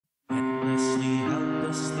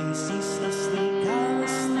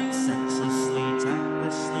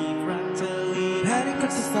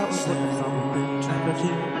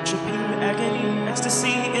Should be agony,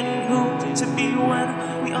 ecstasy in who to be when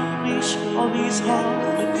we unleash all these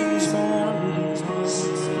harmonies.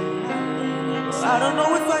 I don't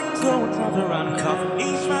know if I can go another round of coffee.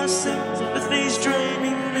 Eat my sympathies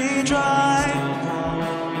draining me dry.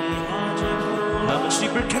 How much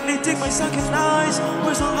deeper can they take my sunken eyes?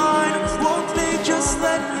 Where's the line? Won't they just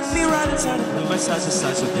let me ride inside and move my size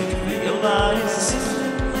aside so they can realize?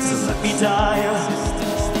 So let me die,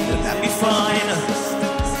 then that'd be fine.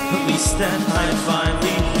 At least then I'd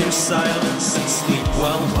finally hear silence and sleep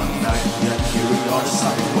well one night. Yet here we are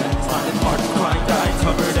deciding when finding hard to grind. I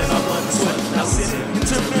covered in our blood and sweat. Now sitting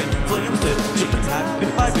intermittently lit, chicken tap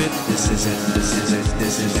bit by bit. This is it, this is it,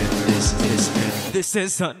 this is it, this is it. This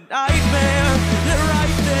is a nightmare,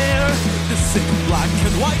 right there. The sick black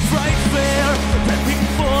and white right there, prepping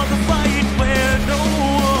for the fight where no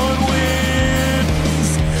one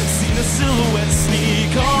wins. See the silhouette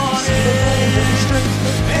sneak on in,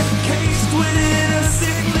 encased within a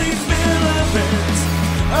sickly filament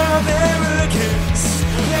of arrogance,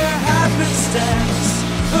 their happenstance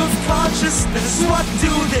of consciousness. What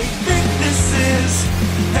do they think this is?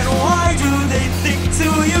 And why do they think to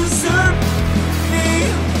usurp me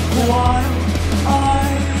while I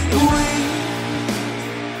wait,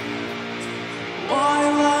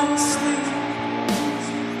 while I'm asleep?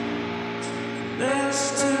 There's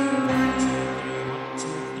two.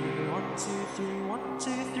 1,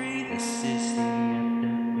 2, 3, this is the end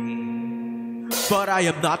of me. But I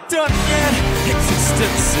am not done yet.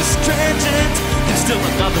 Existence is transient. There's still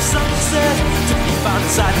another sunset to be found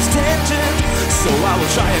inside this tangent. So I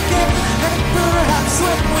will try again, and perhaps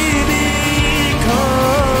when we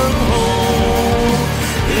come home,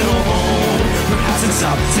 it'll hold. Perhaps it's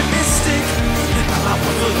optimistic, I'm not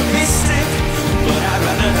one for the mystic, but I'd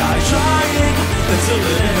rather die trying than to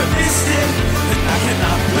live in a mystic. And I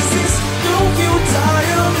cannot resist. No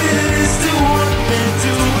futile is to want me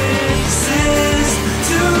to exist,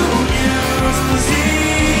 to use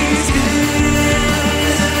these gifts,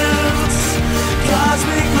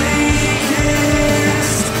 cosmically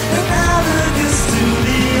kissed, analogous to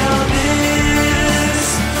the abyss,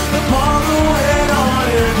 upon the way on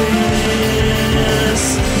this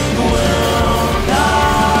will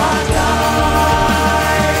not die.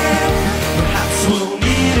 Perhaps we'll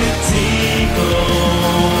need a tingle,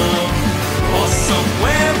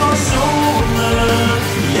 somewhere more solar,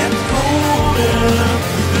 yet colder.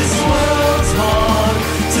 This world's hard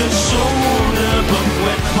to shoulder, but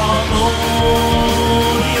when harmonia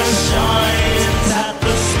shines,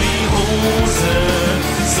 atlasly holds her,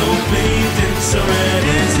 so bathed in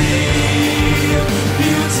serenity,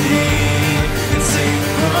 beauty, and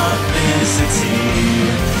synchronicity,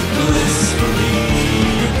 blissfully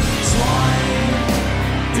twined.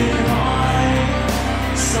 Did I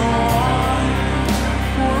so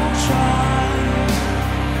try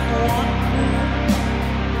one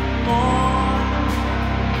more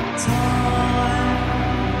time.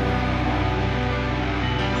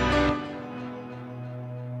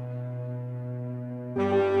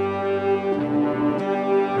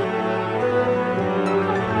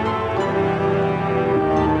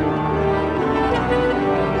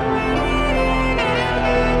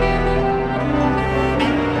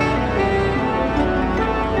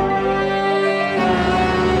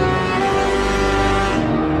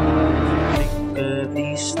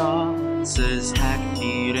 As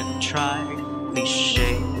hackneyed and tried,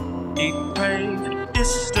 cliched, depraved,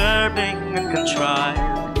 disturbing and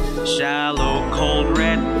contrived, shallow, cold,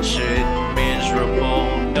 wretched, miserable,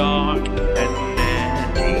 dark, and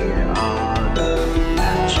many other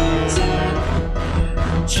matches.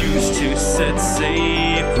 Choose to sit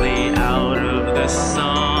safely out of the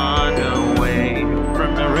sun, away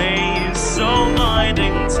from the rays so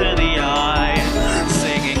blinding to the eye,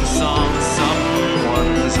 singing songs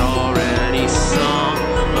someone's already sung,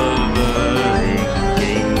 averting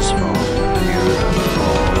gaze from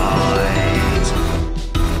beautiful eyes.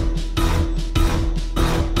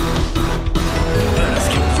 As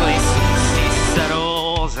complacency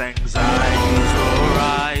settles, anxieties will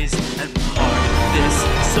rise and part this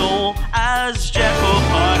soul as Jekyll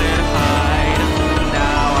parted Hyde. Now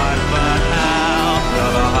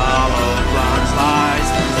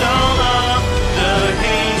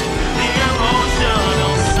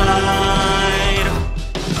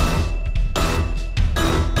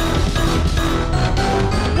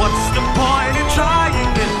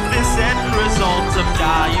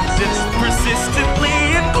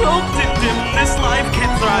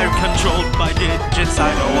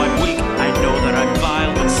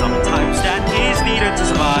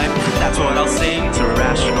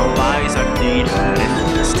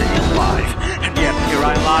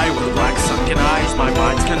my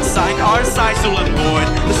mind's consigned. Our sights will avoid.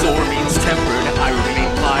 The sword means tempered. I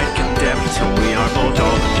remain blind, condemned till we are both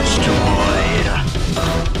all destroyed.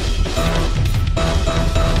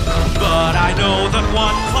 But I know that 1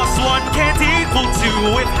 plus 1 can't equal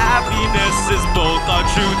 2. If happiness is both our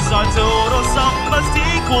truths, our total sum must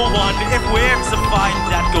equal 1. If we're to find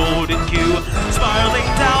that golden cue, spiraling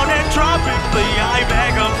down entropically, I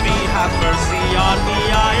beg of thee, have mercy on me.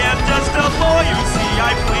 I am just a boy, you see.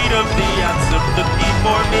 I plead of thee, and sympathy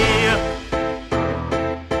for me.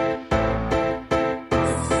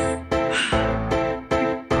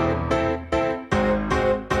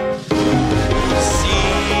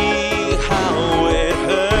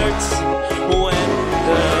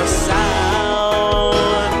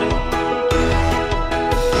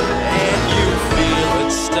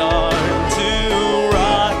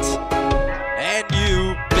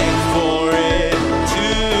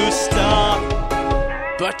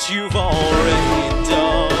 But you've already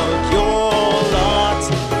dug your lot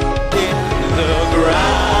in the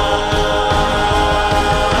ground.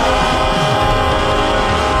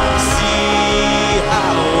 See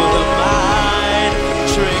how the mind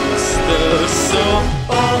tricks the soul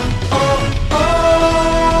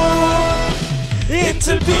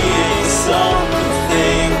into being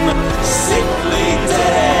something sickly,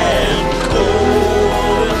 dead and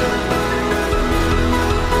cold.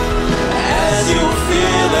 As you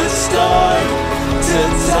feel it start to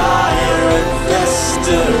tire and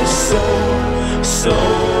fester so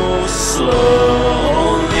slowly,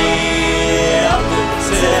 up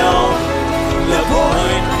until the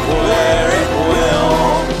point where it will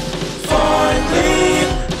finally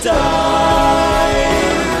die,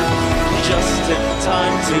 just in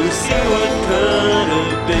time to see what could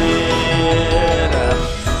have been.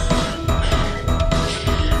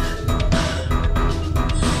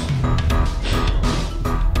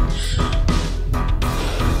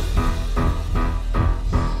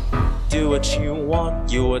 Do what you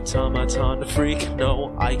want, you automaton freak.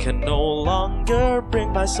 No, I can no longer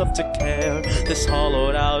bring myself to care. This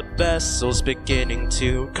hollowed out vessel's beginning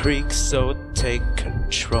to creak. So take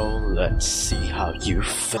control, let's see how you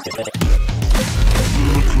fare.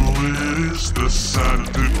 Look who it is, the sad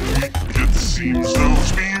and weak. It seems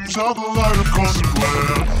those beams are the light of constant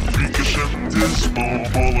glare. Freakish and dismal,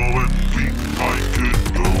 hollow and weak. I could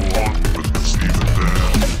go on, but it's even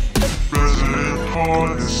there. Resident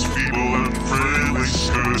heart is feeble and frailly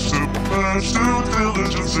scarce to match. Due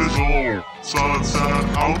diligence is all. Suns and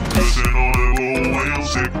outputs in audible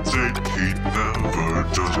whales dictate he never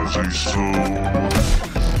does as he's told.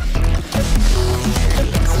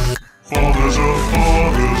 Fathers of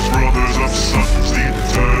fathers, brothers of sons,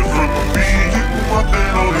 deterred from being what they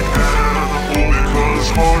know they can. All because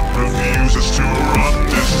heart refuses to run.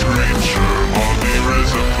 This creature hardly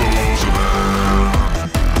resembles a man.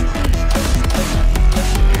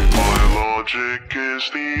 Logic is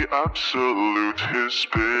the absolute, his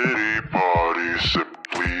pity party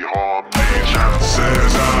simply harmony.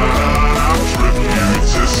 Chances and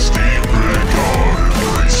attributes esteem regarded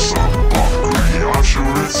race of mockery. I'm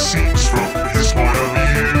sure it seems from his point of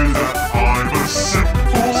view that I'm a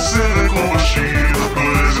simple, cynical machine. But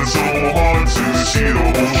is it so hard to see the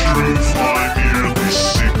whole truth? I merely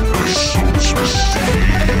seek my soul's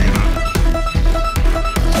pristine.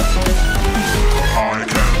 I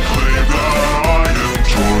can claim that I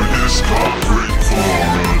enjoy discovering for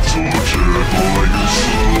a tortured boy who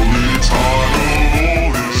slowly tired of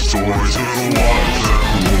all his toys and wives and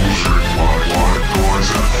rules drink my white noise.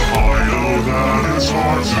 And I know that it's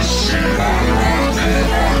hard to see my right.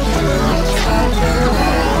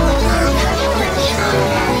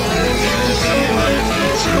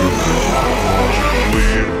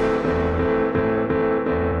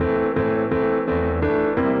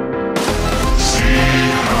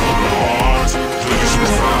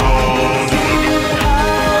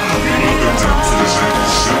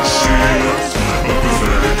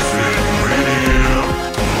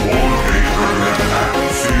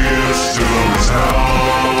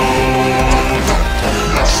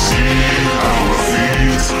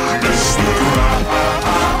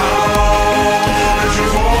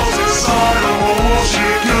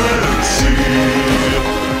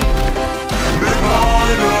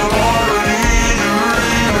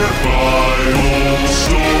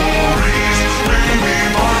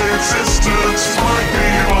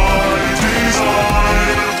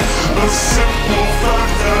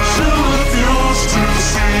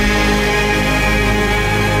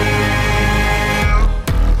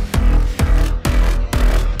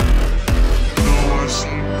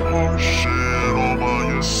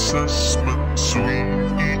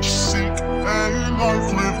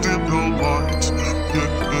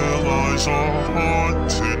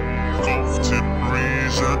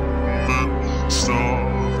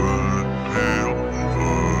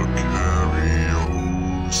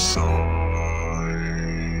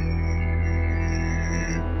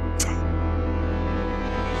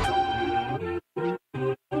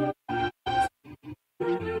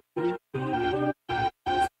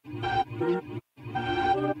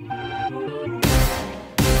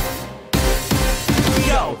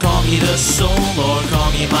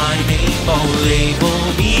 label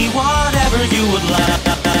me whatever you would like.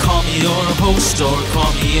 Call me your host or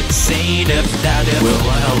call me insane, if that will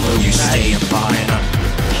help you stay in line.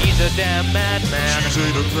 He's a damn madman. She's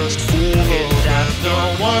a depressed fool. Is that the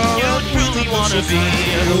one you really wanna be?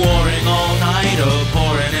 Warring all night,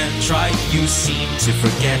 pouring and trite. You seem to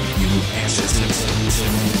forget you answered to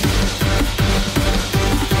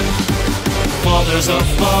fathers of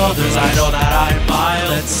fathers. I know that I might.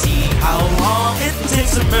 Let's see how long it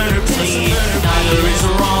takes a murder plea. Neither is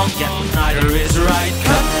wrong, yet neither is right.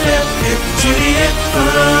 Condemn him to the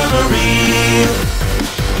infirmary.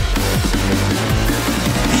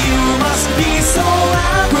 You must be so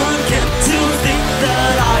arrogant to think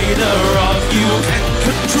that either of you can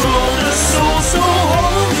control the soul so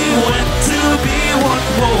wholly. When to be one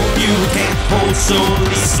whole you can't hold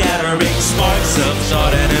solely. Scattering sparks of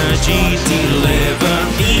thought energy, deliver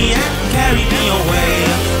me and carry me away.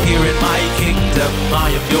 Here in my kingdom I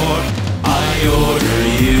order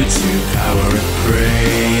you to cower and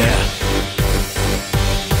pray.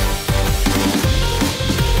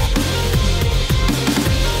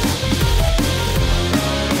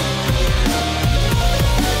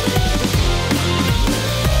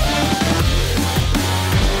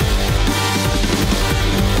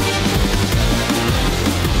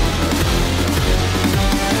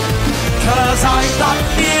 Cause I'm not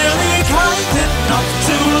nearly kind enough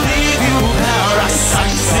to leave you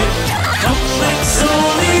parasited. Tumbling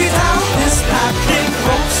slowly down this path, they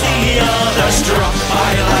ropes the other struck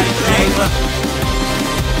by lightning.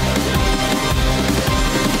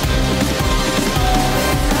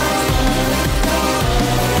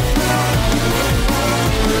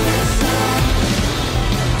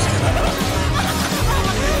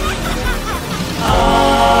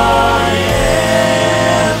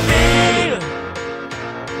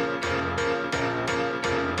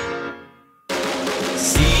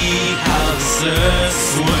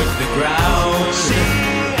 Work the ground,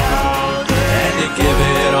 and they give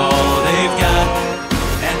it all they've got,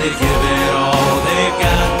 and they give it all they've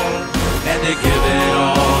got, and they give it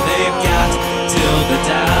all they've got till the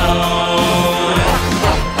down.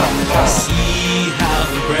 See how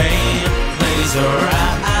the brain plays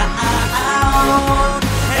around,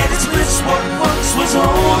 and it splits what once was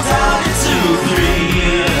all down into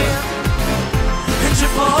three, and you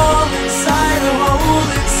fall inside a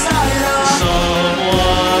hole inside a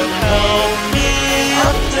someone help me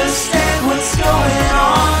understand what's going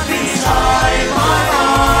on behind my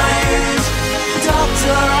eyes.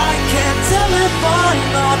 Doctor, I can't tell if I'm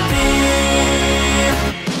not me.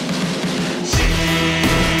 See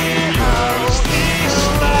how he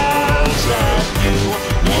smiles at you.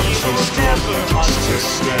 Once was never to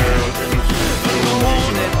stare. The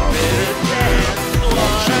one that better than the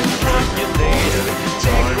one calculated,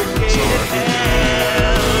 time and time again.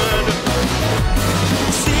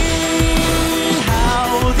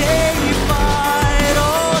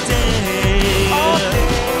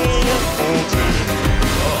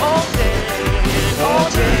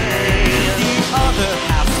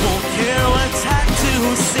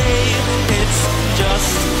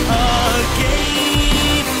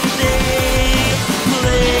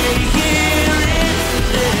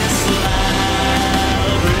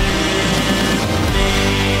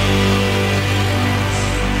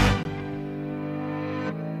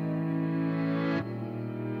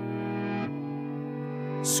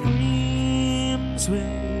 Screams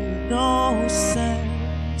with no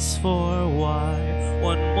sense for why.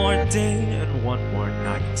 One more day and one more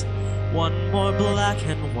night, one more black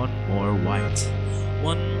and one more white.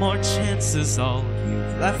 One more chance is all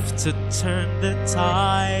you've left to turn the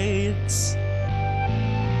tides.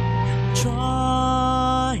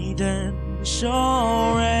 Trident,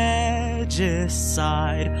 show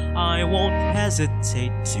regicide. I won't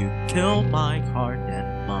hesitate to kill my heart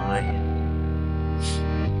and mind.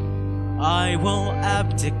 I will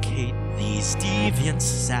abdicate these deviants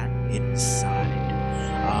sat inside.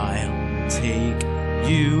 I'll take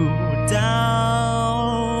you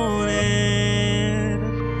down in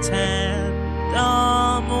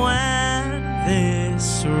tandem when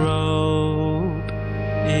this road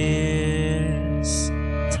is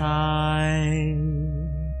tied.